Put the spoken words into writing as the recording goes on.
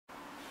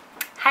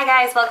Hi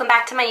guys, welcome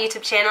back to my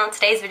YouTube channel.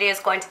 Today's video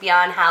is going to be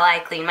on how I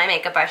clean my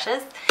makeup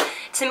brushes.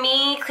 To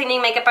me, cleaning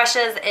makeup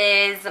brushes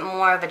is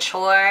more of a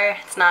chore.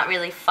 It's not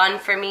really fun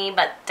for me,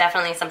 but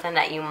definitely something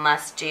that you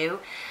must do.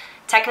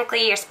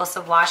 Technically, you're supposed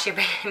to wash your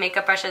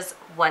makeup brushes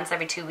once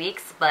every 2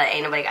 weeks, but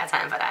ain't nobody got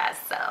time for that.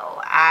 So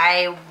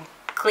I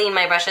clean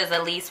my brushes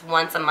at least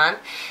once a month.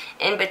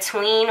 In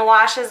between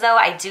washes though,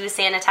 I do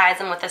sanitize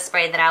them with a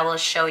spray that I will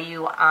show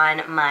you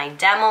on my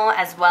demo,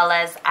 as well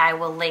as I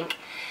will link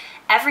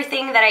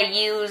everything that I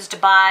used,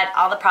 bought,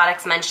 all the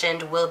products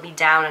mentioned will be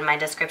down in my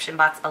description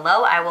box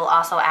below. I will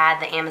also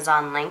add the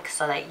Amazon link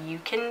so that you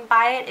can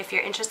buy it if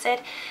you're interested.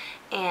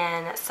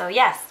 And so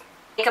yes,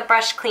 makeup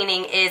brush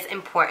cleaning is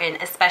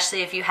important,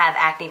 especially if you have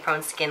acne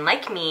prone skin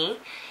like me.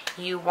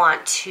 You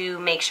want to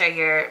make sure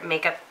your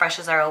makeup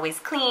brushes are always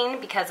clean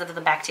because of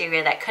the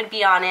bacteria that could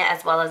be on it,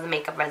 as well as the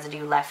makeup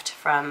residue left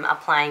from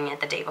applying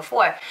it the day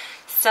before.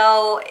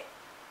 So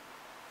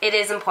it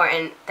is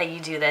important that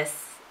you do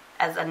this,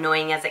 as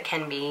annoying as it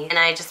can be. And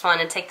I just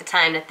want to take the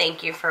time to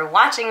thank you for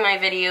watching my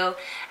video.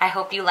 I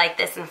hope you like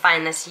this and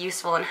find this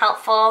useful and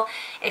helpful.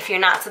 If you're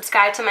not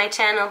subscribed to my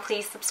channel,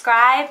 please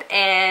subscribe.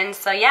 And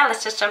so yeah,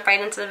 let's just jump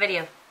right into the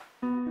video.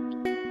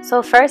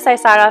 So first I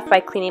start off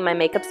by cleaning my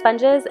makeup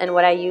sponges, and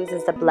what I use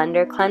is the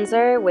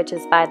BlenderCleanser, which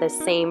is by the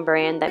same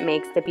brand that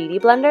makes the Beauty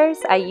Blenders.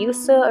 I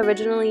used to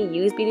originally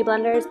use Beauty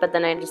Blenders, but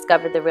then I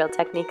discovered the Real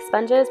Technique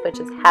sponges,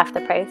 which is half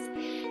the price,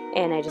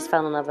 and I just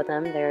fell in love with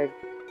them.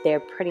 They're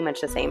pretty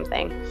much the same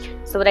thing.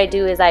 So what I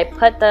do is I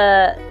put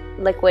the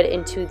liquid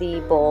into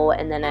the bowl,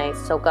 and then I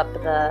soak up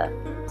the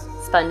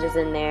sponges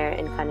in there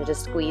and kind of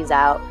just squeeze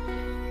out.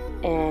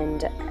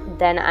 And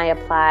then I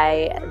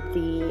apply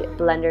the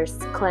Blender's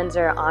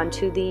cleanser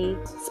onto the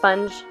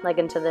sponge, like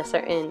into the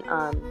certain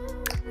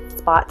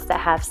spots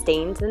that have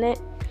stains in it,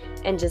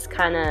 and just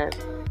kind of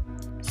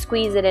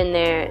squeeze it in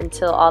there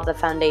until all the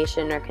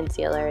foundation or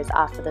concealer is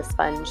off of the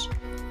sponge.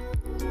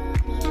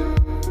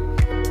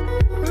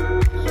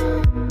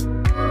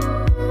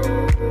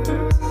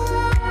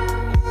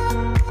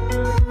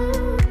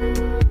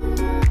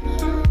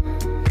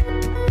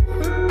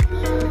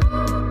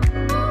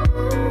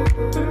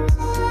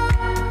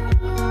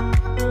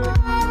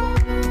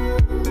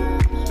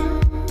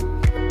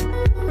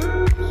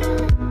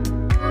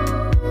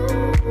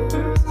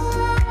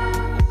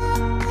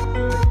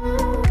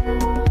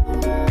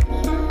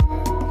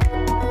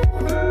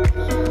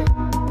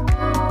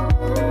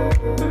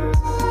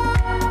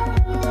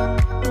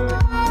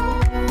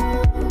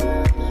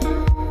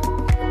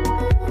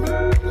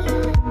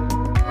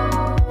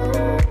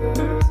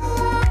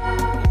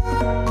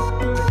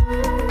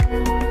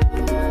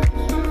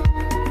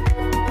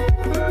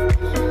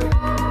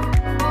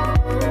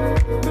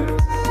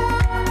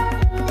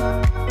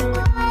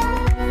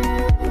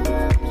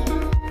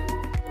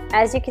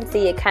 As you can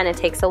see, it kind of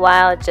takes a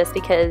while just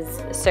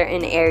because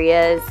certain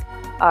areas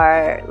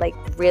are like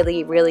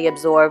really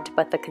absorbed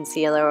by the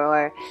concealer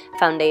or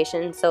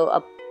foundation. So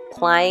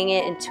applying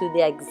it into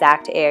the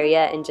exact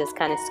area and just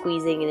kind of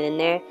squeezing it in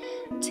there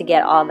to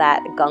get all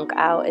that gunk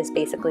out is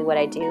basically what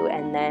I do.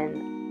 And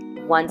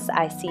then once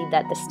I see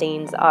that the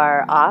stains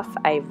are off,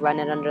 I run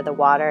it under the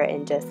water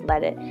and just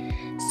let it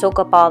soak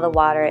up all the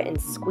water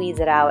and squeeze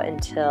it out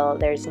until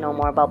there's no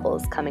more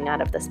bubbles coming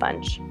out of the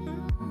sponge.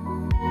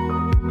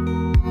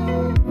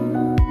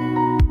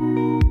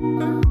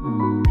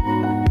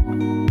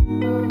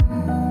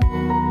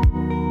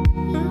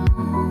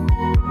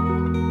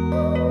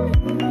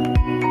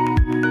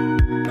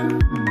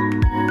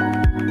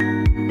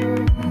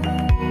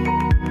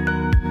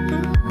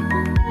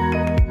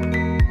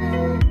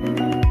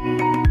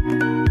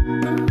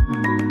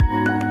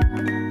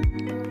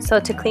 So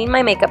to clean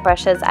my makeup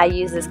brushes, I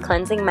use this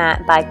cleansing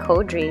mat by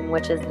Dream,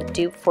 which is the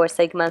dupe for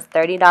Sigma's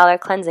 $30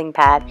 cleansing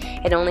pad.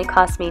 It only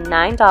cost me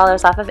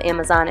 $9 off of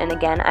Amazon, and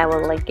again, I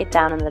will link it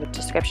down in the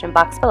description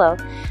box below.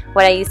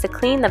 What I use to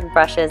clean the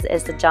brushes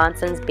is the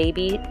Johnson's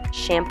Baby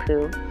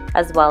Shampoo,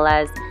 as well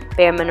as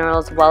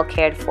BareMinerals Well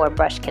Cared For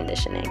Brush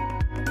Conditioning.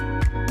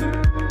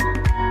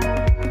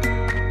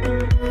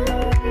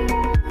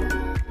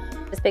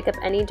 Pick up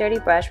any dirty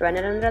brush, run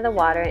it under the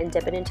water, and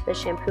dip it into the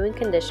shampoo and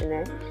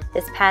conditioner.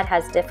 This pad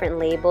has different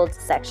labeled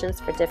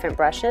sections for different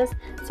brushes,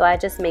 so I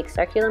just make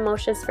circular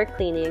motions for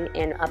cleaning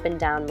and up and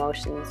down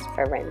motions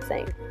for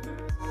rinsing.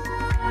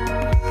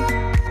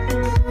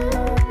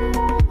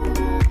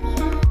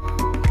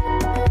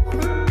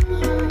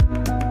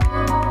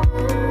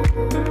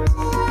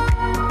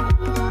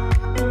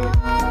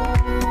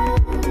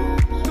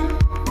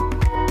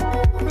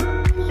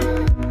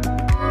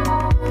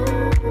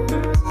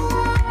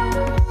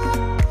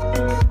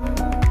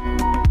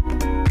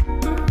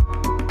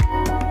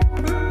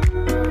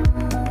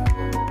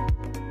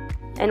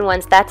 And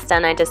once that's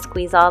done, I just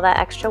squeeze all that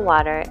extra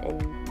water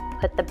and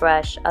put the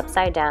brush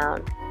upside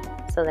down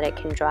so that it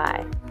can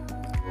dry.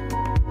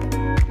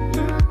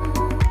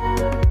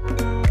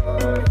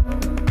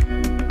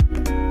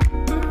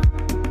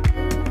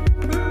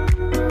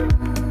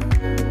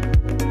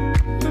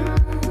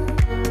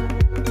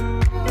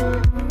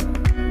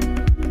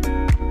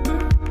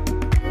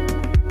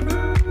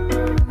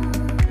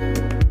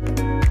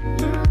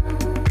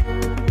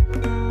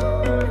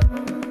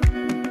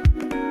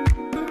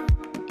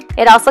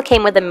 It also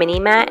came with a mini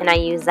mat, and I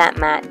use that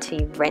mat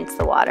to rinse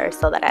the water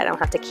so that I don't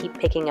have to keep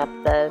picking up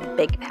the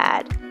big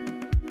pad.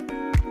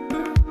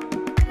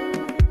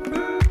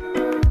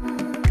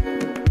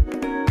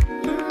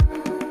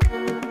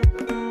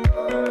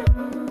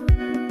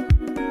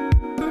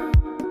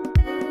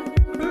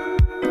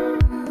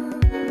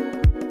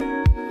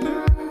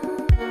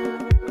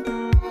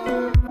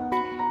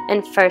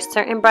 And for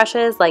certain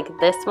brushes, like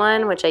this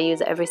one, which I use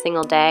every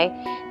single day,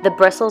 the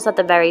bristles at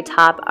the very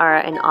top are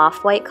an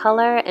off-white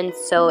color, and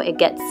so it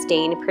gets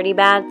stained pretty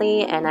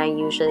badly, and I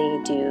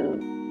usually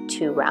do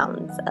 2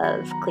 rounds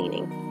of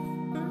cleaning.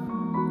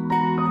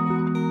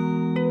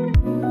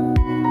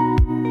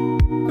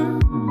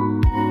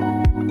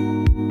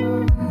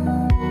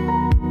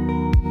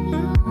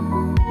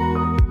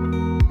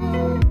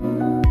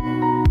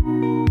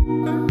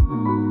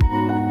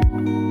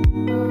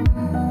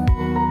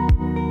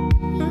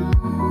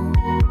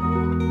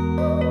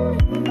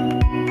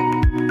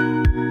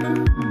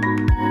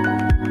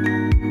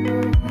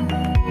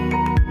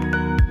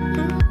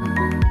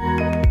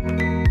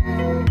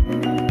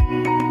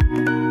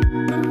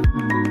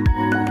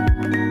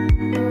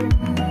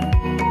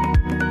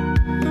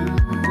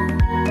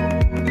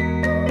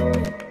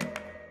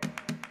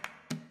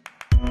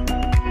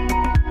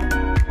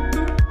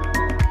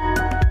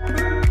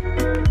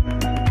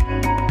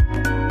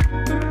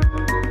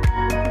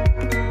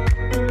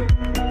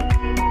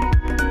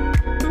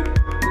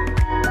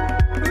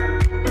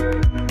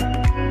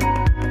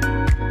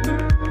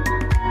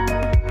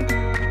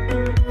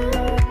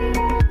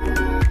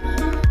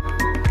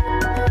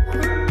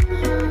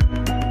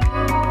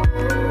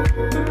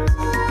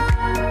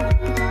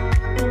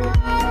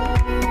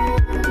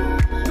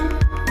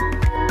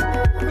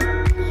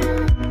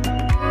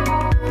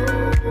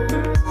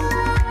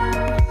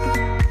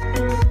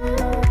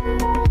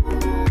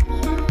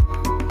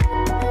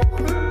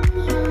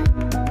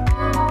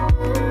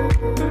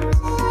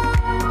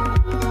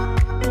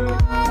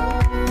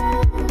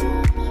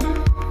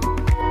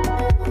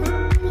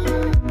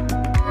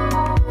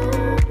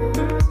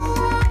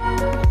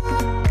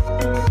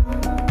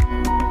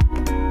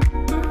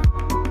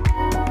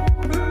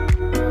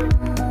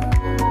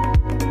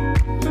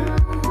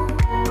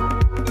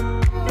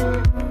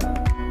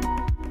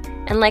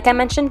 And like I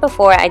mentioned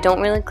before, I don't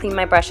really clean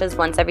my brushes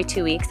once every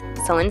 2 weeks,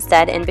 so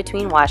instead, in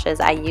between washes,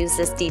 I use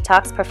this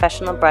Detox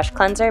Professional Brush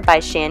Cleanser by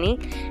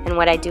Shany, and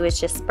what I do is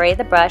just spray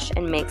the brush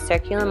and make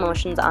circular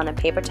motions on a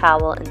paper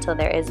towel until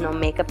there is no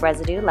makeup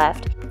residue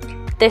left.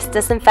 This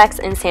disinfects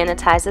and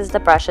sanitizes the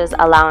brushes,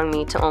 allowing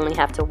me to only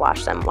have to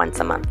wash them once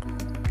a month.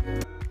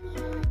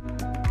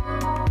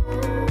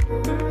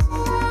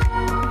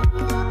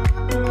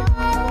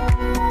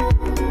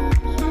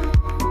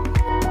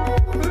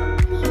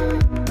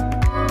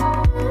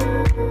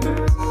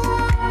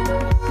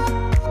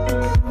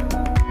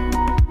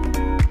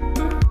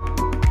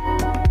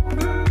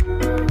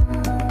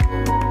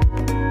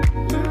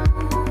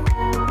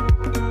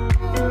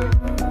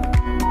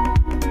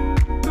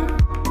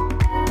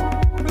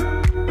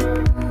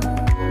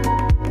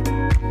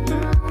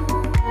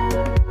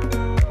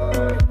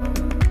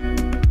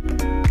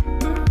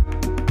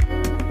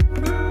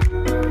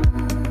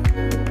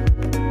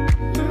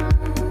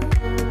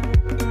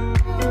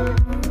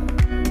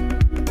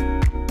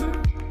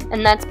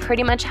 And that's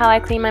pretty much how I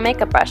clean my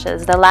makeup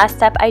brushes. The last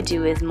step I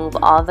do is move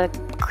all the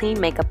clean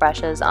makeup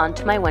brushes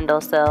onto my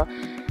windowsill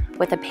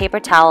with a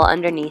paper towel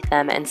underneath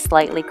them and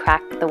slightly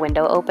crack the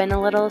window open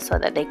a little so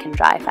that they can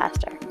dry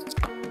faster.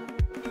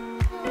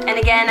 And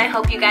again, I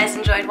hope you guys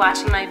enjoyed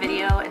watching my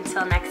video.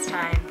 Until next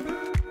time.